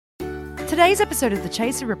Today's episode of The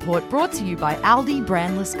Chaser Report brought to you by Aldi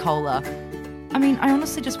Brandless Cola. I mean, I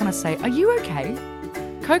honestly just want to say, are you okay?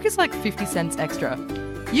 Coke is like 50 cents extra.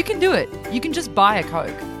 You can do it. You can just buy a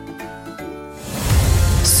Coke.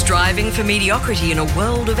 Striving for mediocrity in a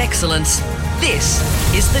world of excellence. This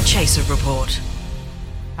is The Chaser Report.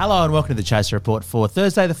 Hello and welcome to The Chaser Report for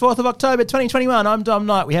Thursday, the 4th of October, 2021. I'm Dom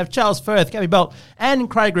Knight. We have Charles Firth, Gabby Bolt and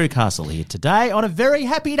Craig Reucassel here today on a very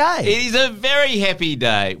happy day. It is a very happy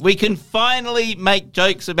day. We can finally make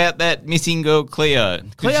jokes about that missing girl, Cleo.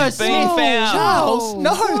 Cleo's been found. Charles,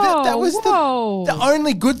 no, that was the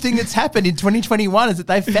only good thing that's happened in 2021 is that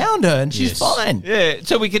they found her and she's fine. Yeah,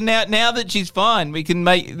 so we can now that she's fine, we can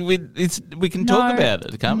talk about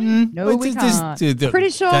it, can't we? No, we can't. Pretty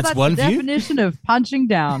sure that's one the view? definition of punching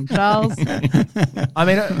down, Charles. I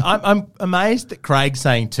mean, I'm amazed that Craig's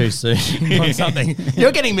saying too soon on something.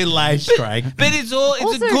 You're getting middle-aged, Craig. But it's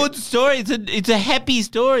a good story. It's a happy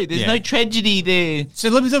story. There's no tragedy there. So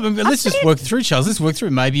let's just work through, Charles. Let's work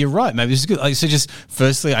through. Maybe you're right. Maybe this is good. So just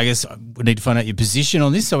firstly, I guess we need to find out your position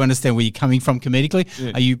on this so I understand where you're coming from comedically.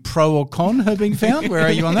 Yeah. Are you pro or con her being found? Where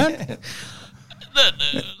are you on that?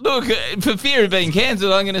 Look, for fear of being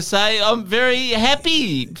cancelled, I'm going to say I'm very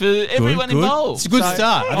happy for everyone involved. It's a good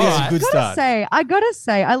start. I think it's a good start. I gotta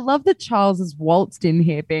say, I love that Charles has waltzed in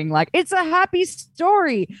here being like, it's a happy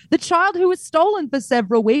story. The child who was stolen for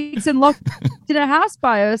several weeks and locked in a house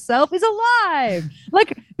by herself is alive.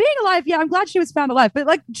 Like, being alive, yeah, I'm glad she was found alive, but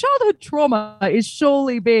like childhood trauma is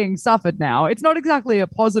surely being suffered now. It's not exactly a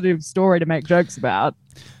positive story to make jokes about.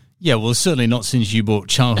 Yeah, well, certainly not since you brought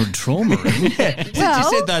childhood trauma in. Since you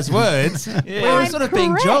said those words, we were sort of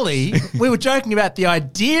being jolly. We were joking about the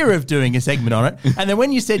idea of doing a segment on it, and then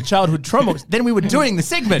when you said childhood trauma, then we were doing the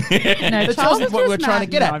segment. No, That tells us what we were trying to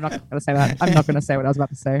get at. I'm not going to say that. I'm not going to say what I was about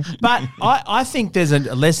to say. But I think there's a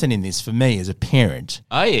lesson in this for me as a parent.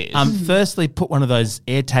 Oh, yes. Firstly, put one of those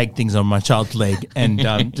AirTag things on my child's leg and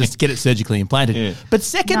just get it surgically implanted. Yeah. But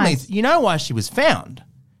secondly, you know why she was found?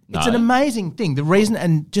 No. It's an amazing thing. The reason,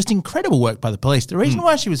 and just incredible work by the police, the reason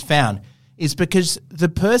why she was found is because the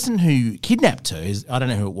person who kidnapped her, I don't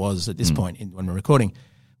know who it was at this point when we're recording,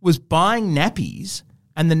 was buying nappies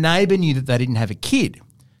and the neighbour knew that they didn't have a kid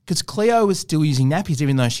because Cleo was still using nappies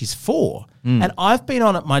even though she's 4. And I've been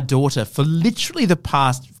on at my daughter for literally the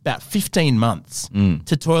past about 15 months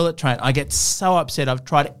to toilet train. I get so upset. I've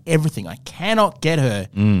tried everything. I cannot get her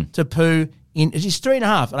to poo. She's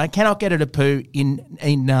 3.5, and I cannot get her to poo in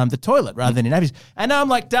the toilet rather than in nappies. And now I'm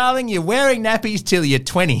like, darling, you're wearing nappies till you're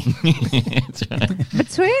 20. That's right.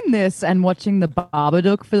 Between this and watching the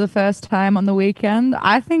Babadook for the first time on the weekend,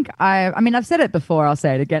 I think I mean, I've said it before, I'll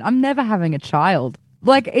say it again. I'm never having a child.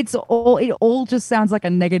 Like, it all just sounds like a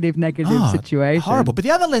negative situation. Horrible. But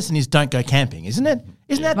the other lesson is don't go camping, isn't it?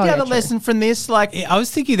 Isn't that the other lesson from this? Like, I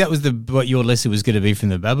was thinking that was what your lesson was going to be from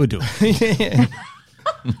the Babadook. Yeah.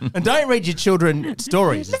 And don't read your children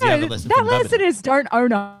stories. Is the other lesson that lesson is don't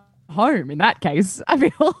own a home in that case, I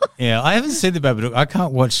feel. Yeah, I haven't seen the Babadook. I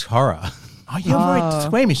can't watch horror. Oh, you're very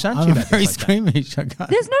squeamish, aren't you? I'm very squeamish. I can't.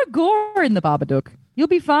 There's no gore in the Babadook. You'll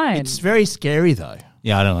be fine. It's very scary, though.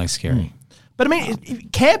 Yeah, I don't like scary. But I mean,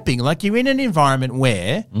 camping, like you're in an environment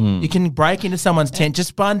where you can break into someone's tent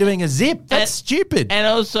just by undoing a zip. That's stupid. And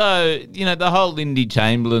also, the whole Lindy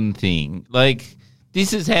Chamberlain thing, like,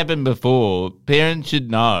 this has happened before. Parents should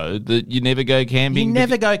know that you never go camping. You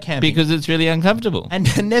never go camping. Because it's really uncomfortable.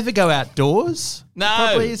 And never go outdoors. No.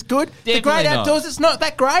 Probably is good. The great outdoors, it's not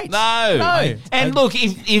that great. No. And look,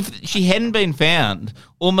 if she hadn't been found,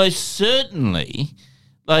 almost certainly,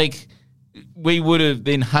 like, we would have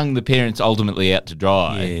then hung the parents ultimately out to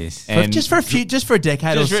dry. Yes. And just for a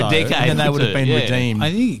decade or so. And then they would have been redeemed.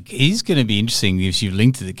 I think it is going to be interesting if you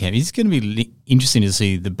link to the camp. It's going to be interesting to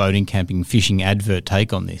see the boating, camping, fishing advert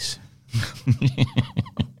take on this.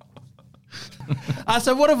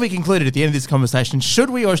 So what have we concluded at the end of this conversation?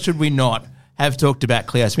 Should we or should we not have talked about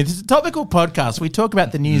Cleo Smith? It's a topical podcast. We talk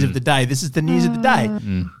about the news of the day. This is the news of the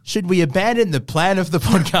day. Should we abandon the plan of the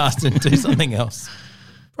podcast and do something else?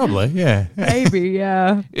 Probably, yeah. Maybe,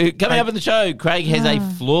 yeah. Coming up on the show, Craig has a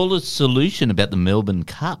flawless solution about the Melbourne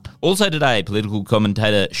Cup. Also today, political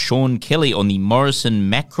commentator Sean Kelly on the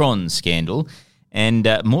Morrison-Macron scandal. And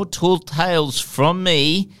more tall tales from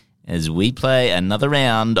me as we play another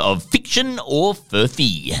round of Fiction or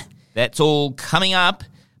Furphy. That's all coming up.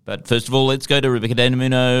 But first of all, let's go to Rebecca De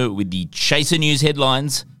Namuno with the Chaser News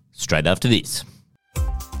headlines straight after this.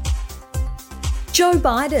 Joe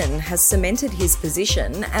Biden has cemented his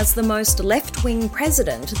position as the most left-wing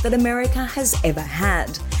president that America has ever had.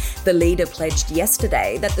 The leader pledged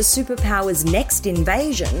yesterday that the superpower's next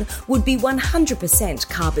invasion would be 100%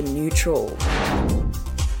 carbon neutral.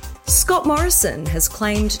 Scott Morrison has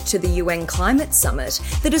claimed to the UN Climate Summit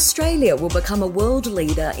that Australia will become a world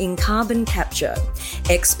leader in carbon capture.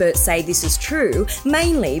 Experts say this is true,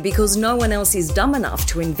 mainly because no one else is dumb enough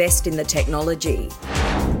to invest in the technology.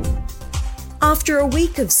 After a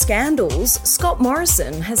week of scandals, Scott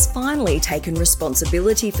Morrison has finally taken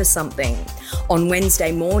responsibility for something. On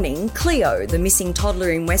Wednesday morning, Cleo, the missing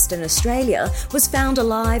toddler in Western Australia, was found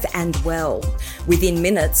alive and well. Within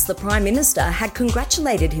minutes, the Prime Minister had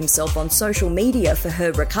congratulated himself on social media for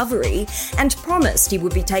her recovery and promised he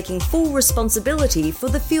would be taking full responsibility for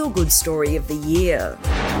the feel-good story of the year.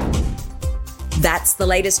 That's the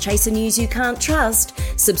latest Chaser news you can't trust.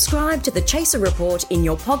 Subscribe to the Chaser Report in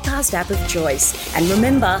your podcast app of choice. And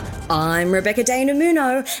remember, I'm Rebecca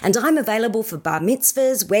Daynamuno, and I'm available for bar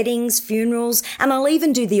mitzvahs, weddings, funerals, and I'll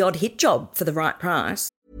even do the odd hit job for the right price.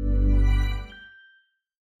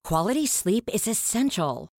 Quality sleep is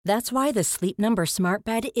essential. That's why the Sleep Number Smart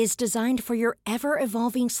Bed is designed for your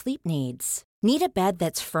ever-evolving sleep needs. Need a bed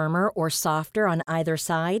that's firmer or softer on either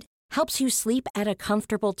side? Helps you sleep at a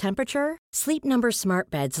comfortable temperature? Sleep Number Smart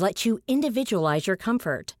Beds let you individualize your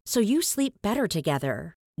comfort, so you sleep better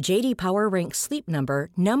together. J.D. Power ranks Sleep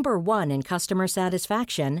Number number 1 in customer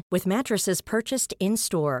satisfaction with mattresses purchased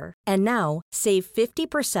in-store. And now, save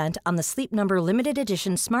 50% on the Sleep Number Limited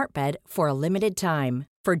Edition Smart Bed for a limited time.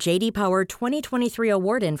 For J.D. Power 2023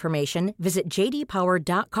 award information, visit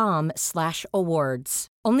jdpower.com/awards.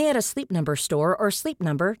 Only at a Sleep Number store or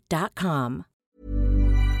sleepnumber.com.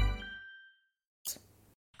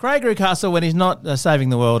 Craig Reucassel, when he's not saving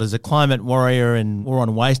the world as a climate warrior and war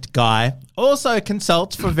on waste guy, also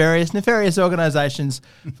consults for various nefarious organisations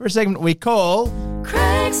for a segment we call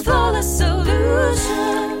Craig's Flawless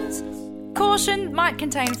Solutions. Caution, might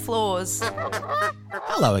contain flaws.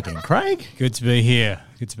 Hello again, Craig. Good to be here.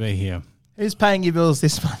 Good to be here. Who's paying your bills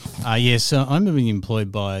this month? Yes, I'm being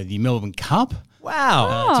employed by the Melbourne Cup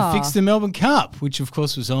Wow. to fix the Melbourne Cup, which of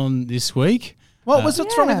course was on this week. What's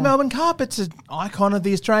wrong with the Melbourne Cup? It's an icon of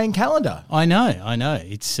the Australian calendar. I know.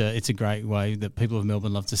 It's a great way that people of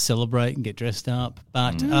Melbourne love to celebrate and get dressed up.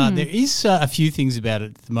 But there is a few things about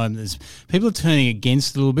it at the moment. There's people are turning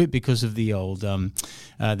against it a little bit because of the old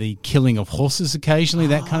the killing of horses occasionally,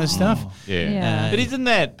 that kind of stuff. Yeah. But isn't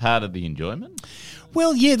that part of the enjoyment?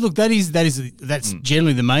 Well, yeah. Look, that's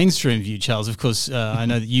generally the mainstream view, Charles. Of course, I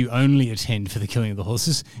know that you only attend for the killing of the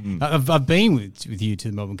horses. I've been with you to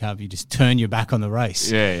the Melbourne Cup. You just turn your back on the race.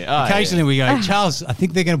 Yeah. Occasionally we go, Charles, I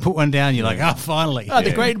think they're going to put one down. You're like, finally.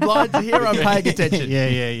 The green blinds are here. I'm paying attention.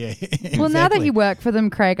 Yeah. Well, now that you work for them,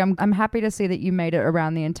 Craig, I'm happy to see that you made it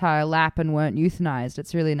around the entire lap and weren't euthanized.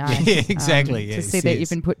 It's really nice. Yeah, exactly. To see that you've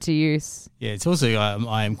been put to use. Yeah, it's also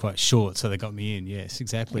I am quite short, so they got me in. Yes,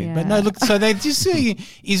 exactly. Yeah. But no, look, so they just see,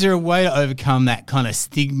 is there a way to overcome that kind of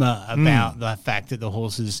stigma about the fact that the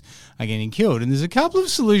horses are getting killed? And there's a couple of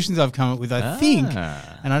solutions I've come up with, I think,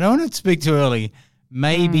 and I don't want to speak too early,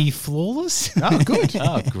 maybe flawless. Oh, good.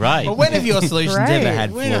 Oh, great. Well, when have your solutions Great. ever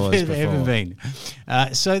had When flaws have before? it ever been?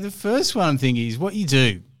 So the first one I'm thinking is what you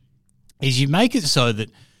do is you make it so that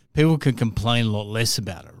people can complain a lot less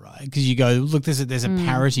about it, right? Because you go, look, there's a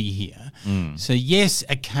parity here. So yes,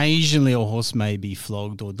 occasionally a horse may be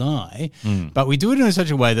flogged or die, but we do it in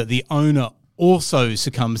such a way that the owner also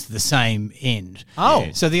succumbs to the same end. Oh.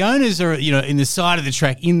 So the owners are, in the side of the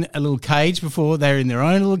track in a little cage before they're in their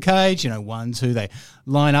own little cage, 1, 2, they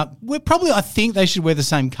line up. I think they should wear the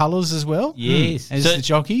same colours as well. Yes. As the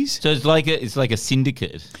jockeys. So it's like a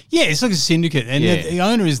syndicate. Yeah, it's like a syndicate, and the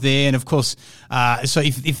owner is there, and of course, so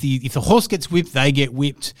if the horse gets whipped, they get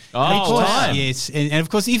whipped. Oh, and of course, wow. yes, and of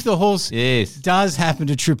course, if the horse does happen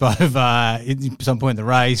to trip over at some point in the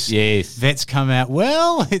race, vets come out.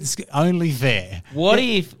 Well, it's only fair. What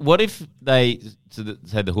if they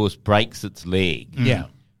say the horse breaks its leg? Yeah,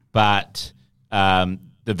 but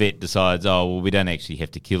the vet decides, we don't actually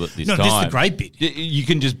have to kill it this time. No, this is the great bit. You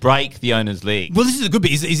can just break the owner's leg. Well, this is the good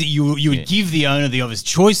bit, is that you would give the owner the obvious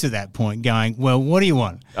choice at that point, going, well, what do you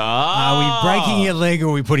want? Are we breaking your leg or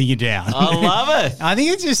are we putting you down? I love it. I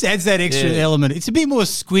think it just adds that extra element. It's a bit more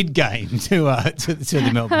Squid Game to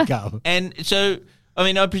the Melbourne Cup. And so,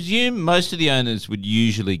 I presume most of the owners would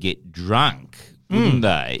usually get drunk, wouldn't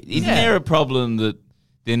they? Isn't there a problem that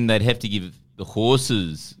then they'd have to give the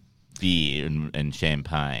horses beer and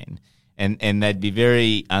champagne, and they'd be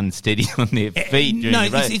very unsteady on their feet during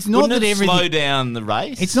the race. It's not Wouldn't that it everything slow down the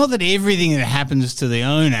race. It's not that everything that happens to the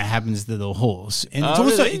owner happens to the horse, and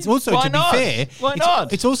really? it's also Why to not? be fair, Why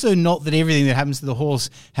not? It's also not that everything that happens to the horse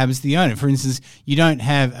happens to the owner. For instance, you don't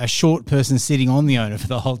have a short person sitting on the owner for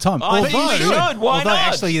the whole time. Oh, but you should. Why not?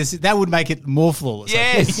 Actually, that would make it more flawless.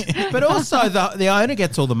 Yes. But also, the owner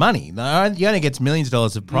gets all the money. The owner gets millions of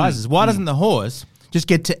dollars of prizes. Why doesn't the horse just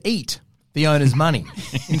get to eat the owner's money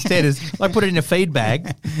instead of put it in a feed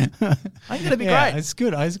bag? I think that'd be great. It's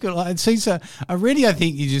good. It's good. I see. So already, I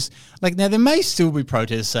think you just now there may still be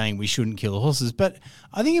protests saying we shouldn't kill horses, but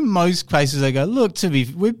I think in most cases they go, look,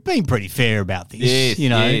 we've been pretty fair about this.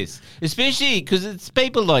 Yes, especially because it's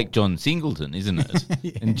people like John Singleton, isn't it,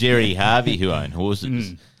 and Jerry Harvey who own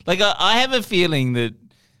horses. Like I have a feeling that.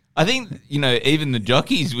 I think, even the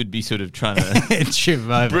jockeys would be sort of trying to trip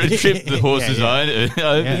the horses over.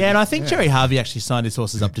 Yeah, and I think Jerry Harvey actually signed his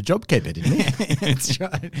horses up to JobKeeper, didn't he? That's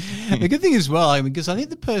right. The good thing as well, because I think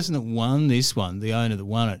the person that won this one, the owner that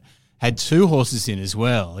won it, had two horses in as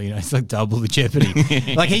well. It's like double the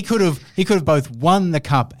jeopardy. Like he could have both won the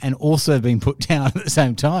cup and also been put down at the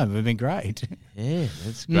same time. It would have been great. Yeah,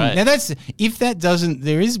 that's great. Now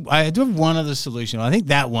I do have one other solution. I think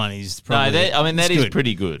that one is probably. That is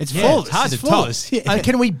pretty good. It's flawless. It's hard to flawless. top.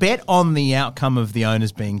 Can we bet on the outcome of the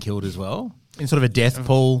owners being killed as well in sort of a death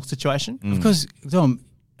pool situation? Of course, Tom.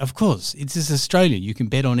 Of course, it's just Australia. You can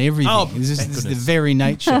bet on everything. Oh, this is the very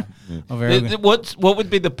nature of everything. What would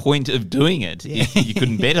be the point of doing it if you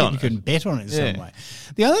couldn't bet on it? You couldn't bet on it in some way.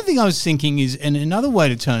 The other thing I was thinking is, and another way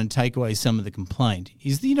to try and take away some of the complaint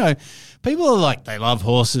is, people are like, they love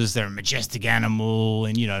horses, they're a majestic animal,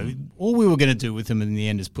 and, all we were going to do with them in the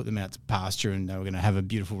end is put them out to pasture and they were going to have a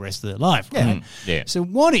beautiful rest of their life, right? Yeah. So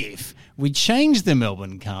what if we changed the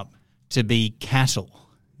Melbourne Cup to be cattle?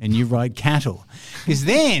 And you ride cattle, because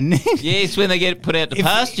then yes, when they get put out to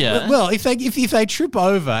pasture. Well, if they trip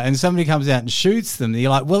over and somebody comes out and shoots them, you're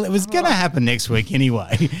like, well, it was going to happen next week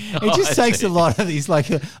anyway. It just takes a lot of these, a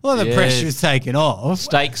lot of the pressure is taken off.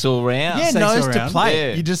 Stakes all round. Yeah, nose to plate.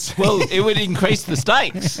 Yeah. You just it would increase the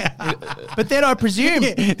stakes. But then I presume,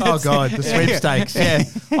 the sweepstakes. Yeah,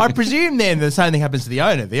 I presume then the same thing happens to the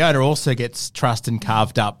owner. The owner also gets trussed and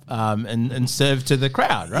carved up and served to the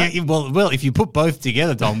crowd, right? Yeah, well, if you put both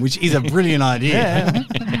together, Tom, which is a brilliant idea.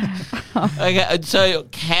 Okay, so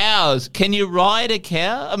cows. Can you ride a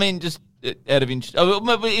cow? I mean, just out of interest.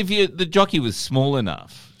 If the jockey was small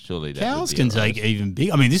enough, surely that cows would be can right. take even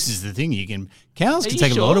big. I mean, this is the thing. Cows can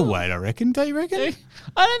take a lot of weight. I reckon. Do you reckon?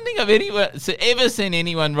 I don't think I've ever seen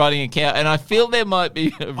anyone riding a cow, and I feel there might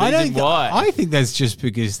be a reason why. I think that's just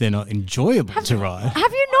because they're not enjoyable to ride.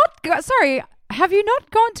 Have you not? Have you not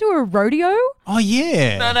gone to a rodeo? Oh,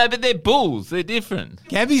 yeah. No, but they're bulls. They're different.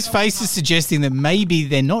 Gabby's face is suggesting that maybe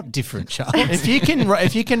they're not different, Charles.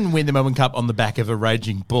 If you can win the Melbourne Cup on the back of a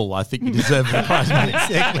raging bull, I think you deserve the prize money.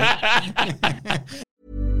 Exactly.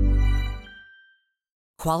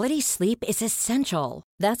 Quality sleep is essential.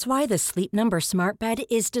 That's why the Sleep Number Smart Bed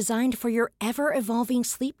is designed for your ever-evolving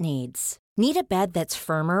sleep needs. Need a bed that's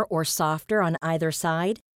firmer or softer on either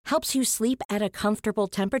side? Helps you sleep at a comfortable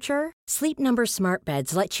temperature? Sleep Number Smart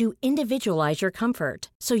Beds let you individualize your comfort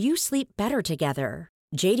so you sleep better together.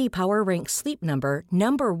 J.D. Power ranks Sleep Number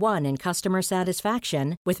number 1 in customer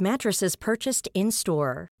satisfaction with mattresses purchased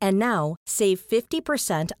in-store. And now, save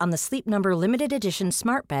 50% on the Sleep Number Limited Edition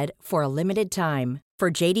Smart Bed for a limited time. For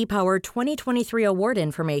J.D. Power 2023 award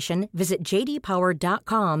information, visit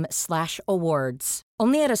jdpower.com/awards.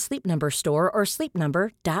 Only at a Sleep Number store or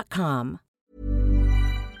sleepnumber.com.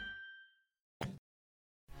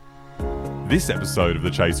 This episode of The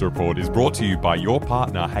Chaser Report is brought to you by your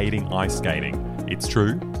partner hating ice skating. It's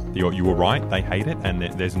true, you were right, they hate it, and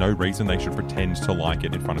there's no reason they should pretend to like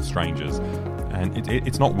it in front of strangers. And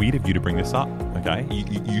it's not weird of you to bring this up, okay?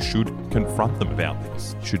 You should confront them about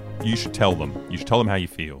this. You should tell them. You should tell them how you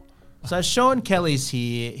feel. So Sean Kelly's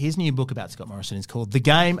here. His new book about Scott Morrison is called The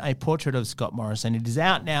Game, A Portrait of Scott Morrison. It is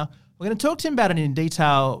out now. We're going to talk to him about it in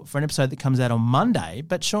detail for an episode that comes out on Monday.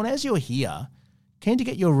 But Sean, as you're here, keen to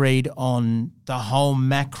get your read on the whole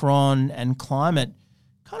Macron and climate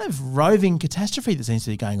kind of roving catastrophe that seems to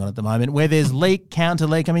be going on at the moment, where there's leak, counter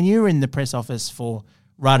leak. I mean, you were in the press office for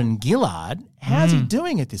Rudd and Gillard. How's he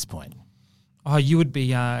doing at this point? Oh, you would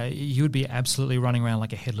be absolutely running around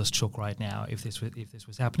like a headless chook right now if this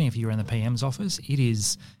was happening. If you were in the PM's office,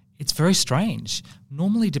 it's very strange.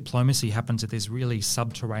 Normally, diplomacy happens at this really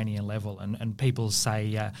subterranean level, and people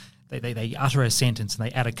say they utter a sentence and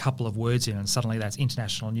they add a couple of words in, and suddenly that's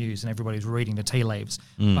international news and everybody's reading the tea leaves.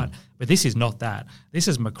 But this is not that. This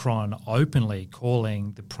is Macron openly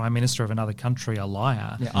calling the prime minister of another country a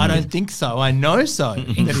liar. Yeah, I don't think so. I know so.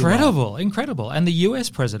 Incredible. And the US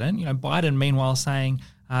president, Biden, meanwhile, saying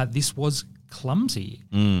this was clumsy.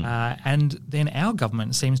 And then our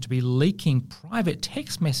government seems to be leaking private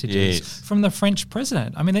text messages from the French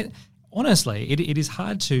president. I mean, honestly, it is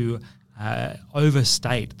hard to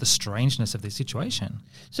overstate the strangeness of this situation.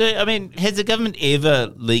 So, I mean, has the government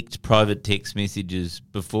ever leaked private text messages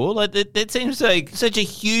before? Like, that seems like such a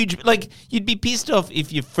huge... Like, you'd be pissed off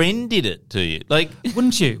if your friend did it to you. Like,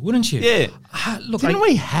 Wouldn't you? Yeah. Look, Didn't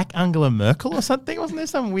we hack Angela Merkel or something? Wasn't there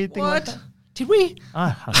some weird thing like that? Did we?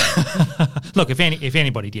 Ah, Look, if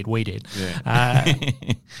anybody did, we did. Yeah.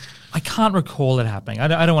 I can't recall it happening.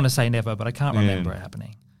 I don't want to say never, but I can't remember it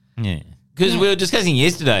happening. Yeah. Because we were discussing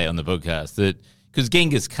yesterday on the podcast that because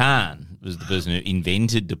Genghis Khan was the person who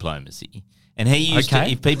invented diplomacy, and he used to,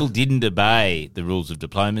 if people didn't obey the rules of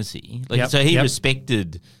diplomacy, so he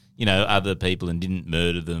respected, other people and didn't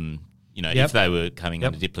murder them, if they were coming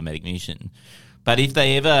on a diplomatic mission. But if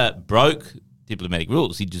they ever broke diplomatic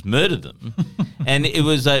rules, he'd just murder them. And it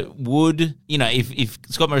was if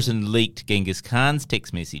Scott Morrison leaked Genghis Khan's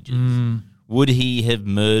text messages, would he have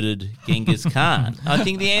murdered Genghis Khan? I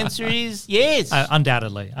think the answer is yes.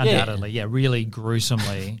 Undoubtedly. Yeah, really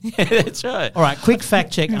gruesomely. Yeah, that's right. all right, quick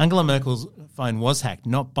fact check. Angela Merkel's phone was hacked,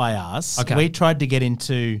 not by us. Okay. We tried to get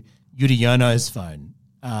into Yudhoyono's phone,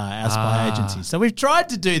 our spy agency. So we've tried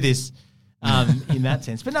to do this in that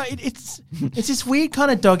sense. But no, it's this weird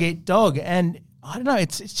kind of dog-eat-dog. And I don't know,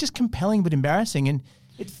 it's just compelling but embarrassing. And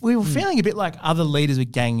we were feeling a bit like other leaders were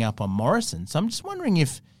ganging up on Morrison. So I'm just wondering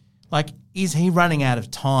if, is he running out of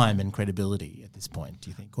time and credibility at this point, do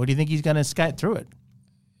you think? Or do you think he's going to skate through it?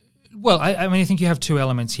 Well, I think you have two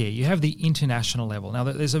elements here. You have the international level. Now,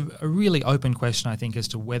 there's a really open question, I think, as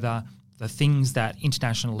to whether the things that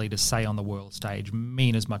international leaders say on the world stage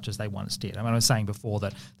mean as much as they once did. I was saying before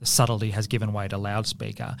that the subtlety has given way to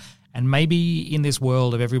loudspeaker. And maybe in this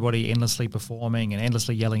world of everybody endlessly performing and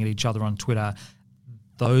endlessly yelling at each other on Twitter,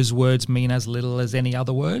 those words mean as little as any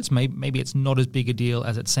other words. Maybe it's not as big a deal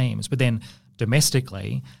as it seems. But then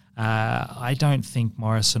domestically, I don't think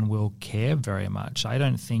Morrison will care very much. I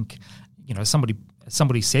don't think,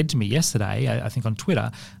 somebody said to me yesterday, I think on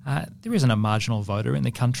Twitter, there isn't a marginal voter in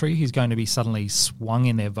the country who's going to be suddenly swung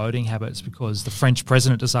in their voting habits because the French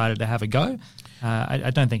president decided to have a go.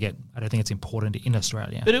 I don't think it's important in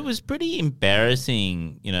Australia. But it was pretty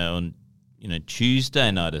embarrassing, on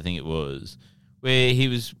Tuesday night, I think it was, where he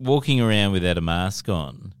was walking around without a mask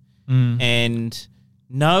on, and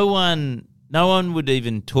no one would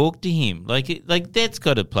even talk to him. Like that's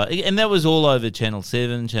got to play, and that was all over Channel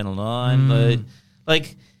 7, Channel 9.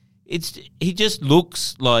 He just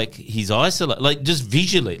looks like he's isolated, just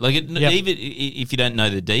visually. Even if you don't know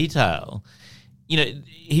the detail,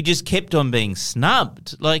 he just kept on being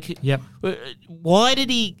snubbed. Why did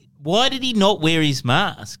he not wear his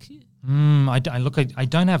mask? I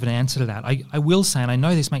don't have an answer to that. I will say, and I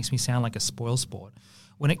know this makes me sound like a spoilsport,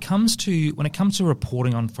 when it comes to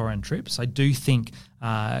reporting on foreign trips, I do think,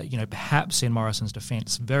 perhaps in Morrison's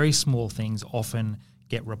defence, very small things often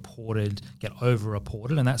get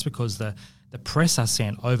over-reported, and that's because the press are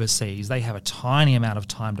sent overseas. They have a tiny amount of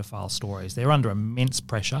time to file stories. They're under immense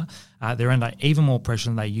pressure. They're under even more pressure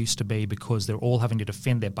than they used to be because they're all having to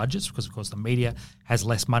defend their budgets because, of course, the media has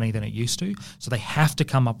less money than it used to. So they have to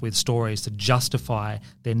come up with stories to justify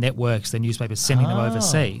their networks, their newspapers sending them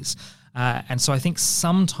overseas. And so I think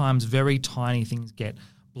sometimes very tiny things get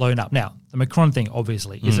blown up. Now, the Macron thing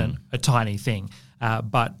obviously isn't a tiny thing,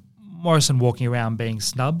 but Morrison walking around being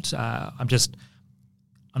snubbed, I'm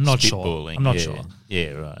not sure. I'm not sure.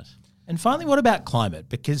 Yeah, right. And finally, what about climate?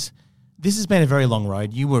 Because this has been a very long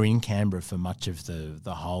road. You were in Canberra for much of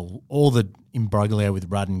the whole, all the imbroglio with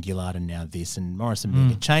Rudd and Gillard and now this, and Morrison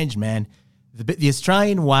being a changed man. The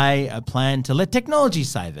Australian way, a plan to let technology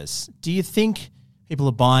save us. Do you think people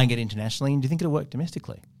are buying it internationally, and do you think it'll work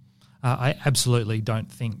domestically? I absolutely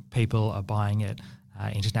don't think people are buying it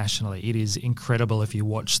internationally. It is incredible if you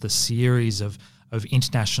watch the series of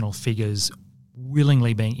international figures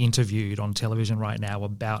willingly being interviewed on television right now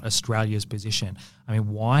about Australia's position. I mean,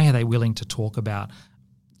 why are they willing to talk about,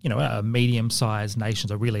 a medium-sized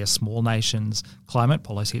nation's or really a small nation's climate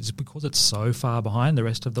policy? It's because it's so far behind the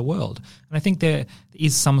rest of the world. And I think there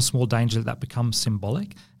is some small danger that becomes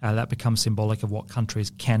symbolic. That becomes symbolic of what countries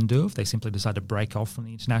can do if they simply decide to break off from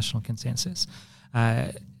the international consensus.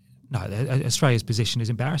 Australia's position is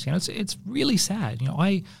embarrassing. And it's really sad.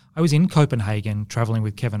 I was in Copenhagen travelling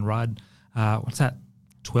with Kevin Rudd.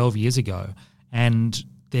 12 years ago, and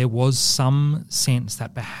there was some sense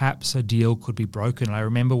that perhaps a deal could be broken. I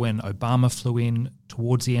remember when Obama flew in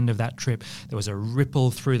towards the end of that trip, there was a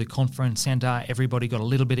ripple through the conference center. Everybody got a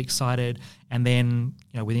little bit excited. And then,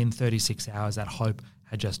 within 36 hours, that hope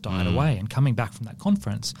had just died away. And coming back from that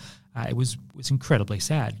conference, it was incredibly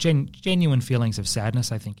sad. Genuine feelings of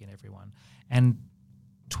sadness, I think, in everyone. And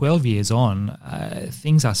 12 years on,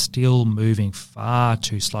 things are still moving far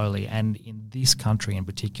too slowly. And in this country in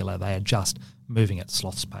particular, they are just moving at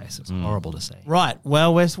sloth's pace. It's horrible to see. Right.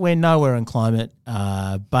 Well, we're nowhere in climate,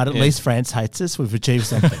 but at least France hates us. We've achieved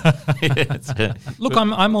something. Look,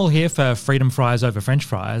 I'm all here for freedom fries over French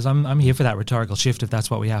fries. I'm here for that rhetorical shift if that's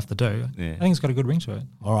what we have to do. Yeah. I think it's got a good ring to it.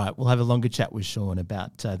 All right. We'll have a longer chat with Sean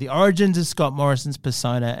about the origins of Scott Morrison's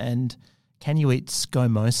persona and can you eat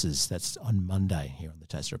scomosas? That's on Monday here on the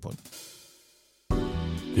Taste Report.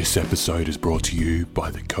 This episode is brought to you by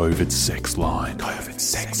the COVID Sex Line. COVID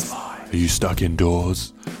Sex Line. Are you stuck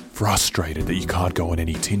indoors? Frustrated that you can't go on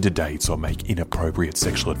any Tinder dates or make inappropriate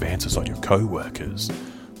sexual advances on your co-workers?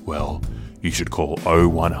 Well, you should call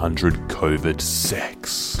 0100 COVID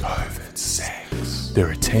Sex. COVID Sex. There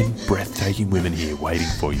are 10 breathtaking women here waiting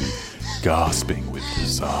for you, gasping with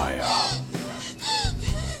desire.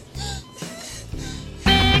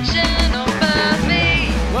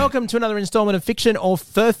 Welcome to another installment of Fiction or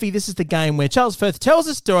Furphy. This is the game where Charles Firth tells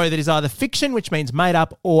a story that is either fiction, which means made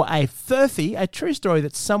up, or a furphy, a true story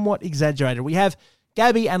that's somewhat exaggerated. We have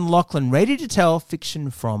Gabby and Lachlan ready to tell fiction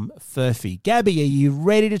from Furphy. Gabby, are you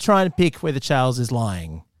ready to try and pick whether Charles is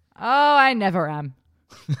lying? Oh, I never am.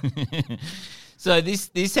 So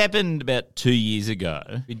this happened about 2 years ago.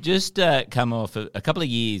 We'd just come off a couple of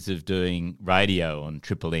years of doing radio on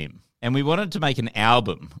Triple M. And we wanted to make an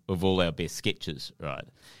album of all our best sketches, right?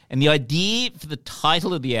 And the idea for the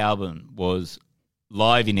title of the album was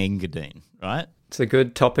Live in Engadine, right? It's a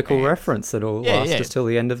good topical reference that'll last us till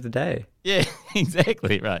the end of the day. Yeah,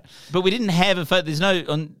 exactly, right. But we didn't have a photo. There's no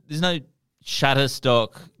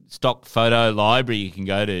Shutterstock stock photo library you can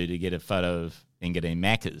go to get a photo of Engadine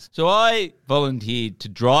Macca's. So I volunteered to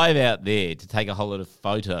drive out there to take a whole lot of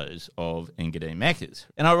photos of Engadine Macca's.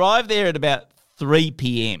 And I arrived there at about 3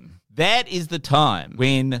 p.m. That is the time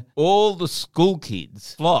when all the school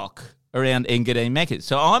kids flock around Engadine Macca's.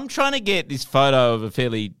 So I'm trying to get this photo of a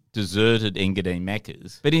fairly deserted Engadine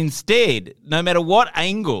Macca's. But instead, no matter what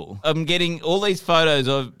angle, I'm getting all these photos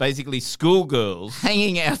of basically schoolgirls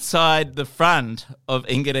hanging outside the front of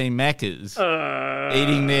Engadine Macca's,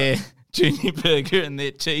 eating their junior burger and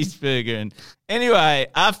their cheeseburger. And anyway,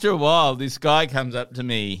 after a while, this guy comes up to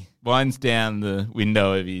me, winds down the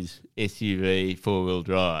window of his SUV four-wheel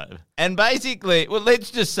drive. And basically, well,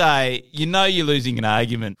 let's just say, you're losing an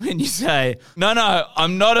argument when you say, no,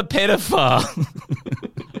 I'm not a pedophile.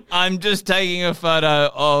 I'm just taking a photo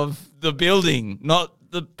of the building, not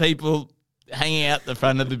the people hanging out the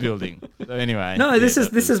front of the building. So anyway. No, this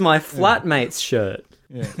is my flatmate's shirt.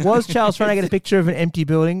 Yeah. Was Charles trying to get a picture of an empty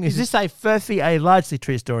building? Is this a Furphy, a largely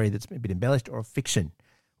true story that's a bit embellished, or a fiction?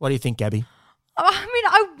 What do you think, Gabby? I mean,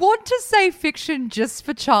 I want to say fiction just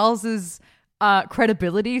for Charles's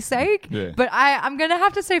credibility's sake, but I'm going to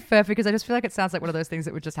have to say Furphy because I just feel like it sounds like one of those things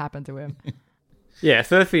that would just happen to him. Yeah,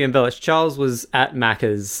 Furphy embellished. Charles was at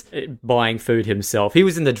Macca's buying food himself. He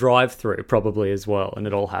was in the drive-thru probably as well, and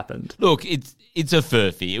it all happened. Look, it's a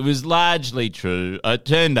Furphy. It was largely true. I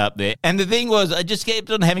turned up there, and the thing was, I just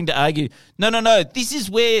kept on having to argue, no, this is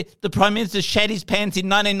where the Prime Minister shat his pants in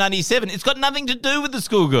 1997. It's got nothing to do with the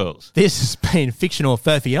schoolgirls. This has been Fiction or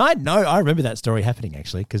Furphy. And I remember that story happening,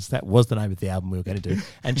 actually, because that was the name of the album we were going to do.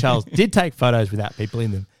 And Charles did take photos without people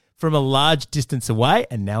in them from a large distance away,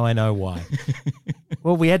 and now I know why.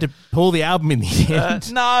 Well, we had to pull the album in the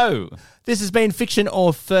end. No. This has been Fiction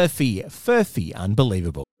or Furphy. Furphy,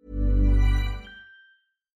 unbelievable.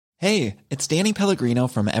 Hey, it's Danny Pellegrino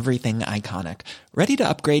from Everything Iconic. Ready to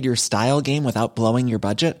upgrade your style game without blowing your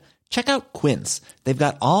budget? Check out Quince. They've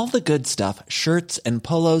got all the good stuff, shirts and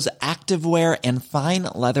polos, activewear, and fine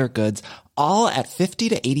leather goods, all at 50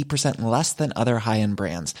 to 80% less than other high-end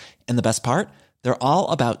brands. And the best part? They're all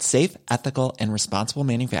about safe, ethical, and responsible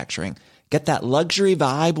manufacturing. Get that luxury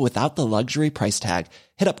vibe without the luxury price tag.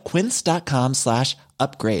 Hit up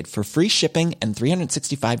quince.com/upgrade for free shipping and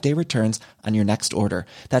 365-day returns on your next order.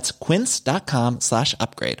 That's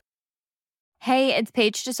quince.com/upgrade. Hey, it's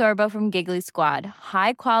Paige DeSorbo from Giggly Squad.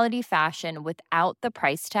 High quality fashion without the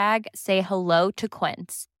price tag. Say hello to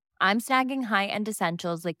Quince. I'm snagging high-end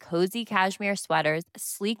essentials like cozy cashmere sweaters,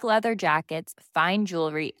 sleek leather jackets, fine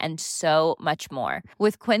jewelry, and so much more.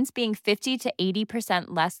 With Quince being 50 to 80%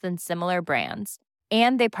 less than similar brands.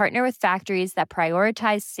 And they partner with factories that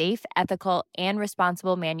prioritize safe, ethical, and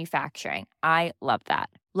responsible manufacturing. I love that.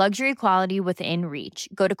 Luxury quality within reach.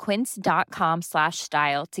 Go to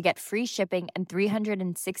quince.com/style to get free shipping and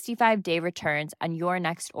 365-day returns on your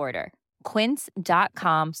next order.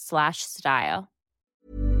 Quince.com/style.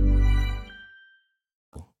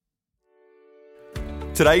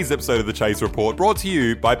 Today's episode of The Chase Report brought to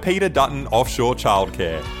you by Peter Dutton Offshore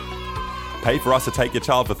Childcare. Pay for us to take your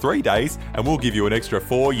child for 3 days and we'll give you an extra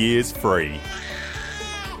 4 years free.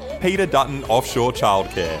 Peter Dutton Offshore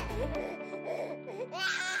Childcare.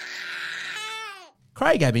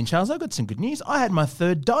 Craig, Abby and Charles, I've got some good news. I had my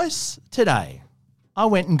 3rd dose today. I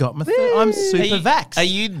went and got my 3rd. I'm super vaxxed. Are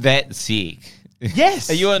you that sick? Yes.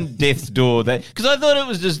 Are you on death's door? Because I thought it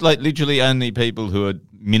was just like literally only people who are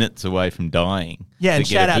minutes away from dying. Yeah, and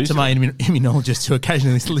shout out to my immunologist who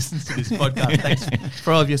occasionally listens to this podcast. Thanks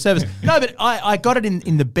for all of your service. No, but I got it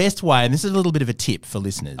in the best way, and this is a little bit of a tip for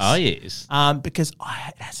listeners. Oh, yes. Because it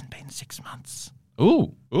hasn't been 6 months.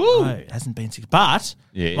 Ooh. No, it hasn't been 6. But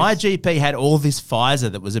my GP had all this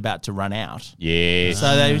Pfizer that was about to run out. Yes.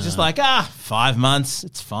 So they were just like, 5 months,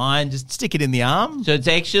 it's fine. Just stick it in the arm. So it's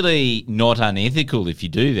actually not unethical if you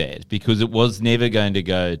do that, because it was never going to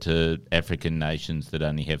go to African nations that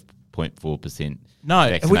only have 0.4%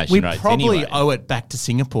 vaccination we rates probably anyway. owe it back to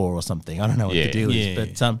Singapore or something. I don't know what the deal is.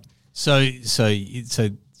 But So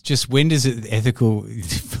just when does it ethical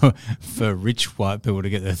for rich white people to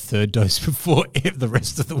get their 3rd dose before the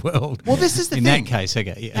rest of the world? Well, this is the in thing. that case,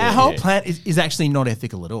 okay. Our whole plan is actually not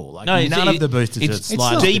ethical at all. Like, none of the boosters it's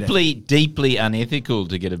are slightly deeply unethical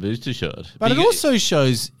to get a booster shot. But it also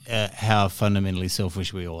shows how fundamentally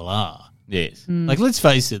selfish we all are. Yes. Like, let's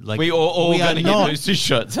face it. Like, we all going to get booster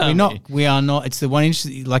shots, aren't we are not. It's the one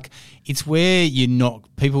interesting, like, it's where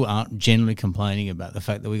people aren't generally complaining about the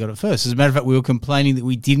fact that we got it first. As a matter of fact, we were complaining that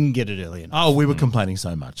we didn't get it early enough. Oh, we were complaining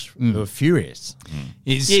so much. We were furious.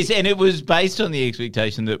 Yes, and it was based on the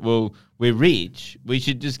expectation that, well, we're rich, we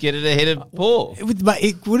should just get it ahead of poor. Would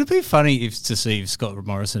it be funny to see if Scott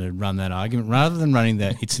Morrison had run that argument? Rather than running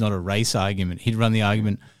that it's not a race argument, he'd run the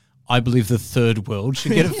argument, I believe the 3rd world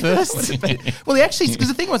should get it first. Well, he actually, because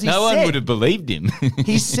the thing was, no one would have believed him.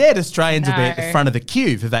 He said Australians will be at the front of the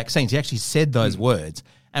queue for vaccines. He actually said those words.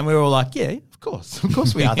 And we were all like, yeah, of course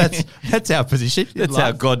we are. That's our position. That's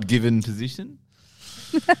our God-given position.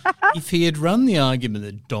 If he had run the argument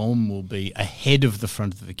that Dom will be ahead of the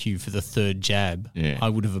front of the queue for the 3rd jab, I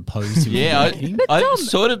would have opposed him. Yeah, I'm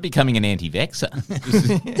sort of becoming an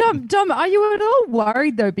anti-vaxxer. Dom, are you at all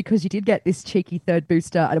worried though, because you did get this cheeky 3rd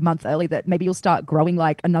booster a month early, that maybe you'll start growing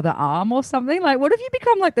like another arm or something? Like, what if you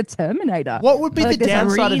become like the Terminator? What would be the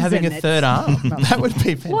downside of having a 3rd arm? That would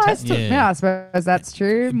be fantastic. I suppose that's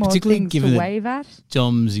true. More things to wave at.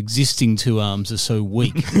 Dom's existing 2 arms are so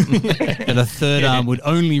weak that a 3rd arm would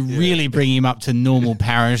only really bring him up to normal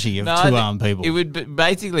parity of 2-arm people. It would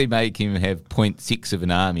basically make him have 0.6 of an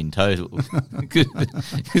arm in total, because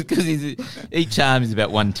each arm is about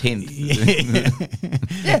 1/10.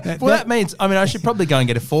 Yeah, well, that means, I should probably go and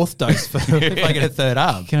get a 4th dose if I get a 3rd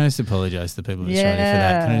arm. Can I just apologise to the people in Australia for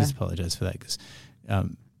that? Can I just apologise for that? Because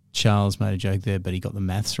Charles made a joke there, but he got the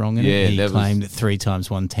maths wrong in it. He claimed that 3 times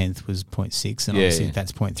 1/10 was 0.6, and obviously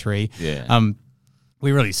that's 0.3. Yeah.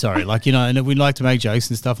 We're really sorry. And we'd like to make jokes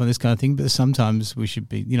and stuff on this kind of thing, but sometimes we should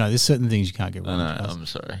be, there's certain things you can't get wrong. I know, I'm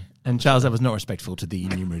sorry. And Charles, that was not respectful to the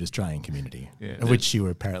innumerate Australian community, of which you were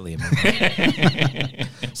apparently a member.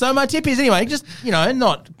 So my tip is, anyway, just,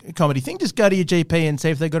 not a comedy thing, just go to your GP and see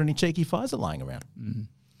if they've got any cheeky Pfizer lying around.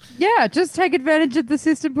 Yeah, just take advantage of the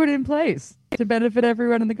system put in place to benefit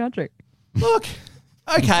everyone in the country. Look,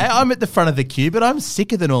 okay, I'm at the front of the queue, but I'm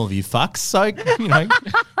sicker than all of you fucks, so,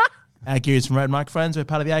 Gears from Road Microphones. We're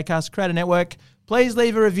part of the Acast Creator Network. Please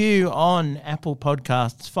leave a review on Apple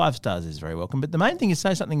Podcasts. 5 stars is very welcome. But the main thing is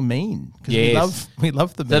say something mean. Because we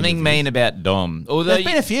love the mean something reviews. mean about Dom. Although there's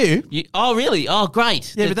been a few. Oh, really? Oh,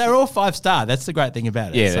 great. Yeah, but they're all 5-star. That's the great thing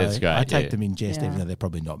about it. Yeah, that's great. I take them in jest, even though they're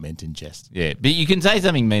probably not meant in jest. Yeah, but you can say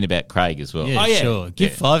something mean about Craig as well. Yeah, sure.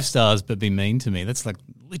 Give 5 stars, but be mean to me. That's like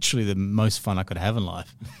literally the most fun I could have in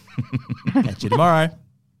life. Catch you tomorrow.